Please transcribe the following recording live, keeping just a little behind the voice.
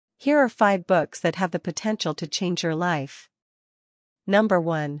Here are 5 books that have the potential to change your life. Number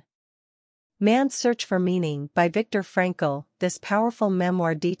 1. Man's Search for Meaning by Viktor Frankl. This powerful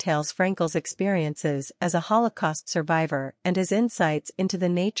memoir details Frankl's experiences as a Holocaust survivor and his insights into the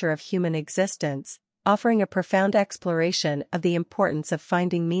nature of human existence, offering a profound exploration of the importance of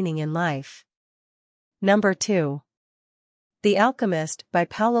finding meaning in life. Number 2. The Alchemist by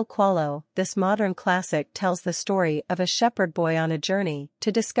Paulo Coelho. This modern classic tells the story of a shepherd boy on a journey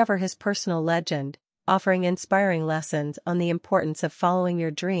to discover his personal legend, offering inspiring lessons on the importance of following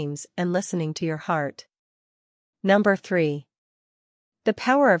your dreams and listening to your heart. Number 3. The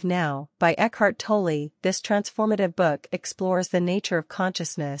Power of Now by Eckhart Tolle. This transformative book explores the nature of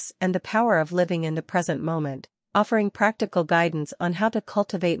consciousness and the power of living in the present moment, offering practical guidance on how to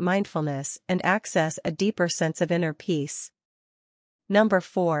cultivate mindfulness and access a deeper sense of inner peace. Number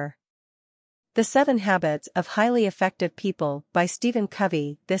 4. The 7 Habits of Highly Effective People by Stephen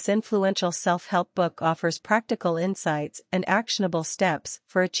Covey. This influential self-help book offers practical insights and actionable steps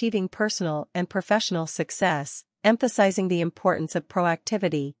for achieving personal and professional success, emphasizing the importance of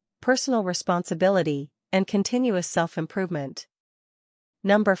proactivity, personal responsibility, and continuous self-improvement.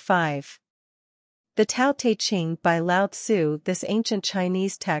 Number 5. The Tao Te Ching by Lao Tzu. This ancient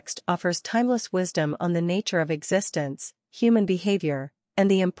Chinese text offers timeless wisdom on the nature of existence, human behavior, and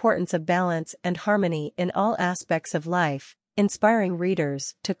the importance of balance and harmony in all aspects of life, inspiring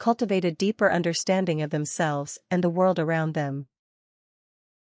readers to cultivate a deeper understanding of themselves and the world around them.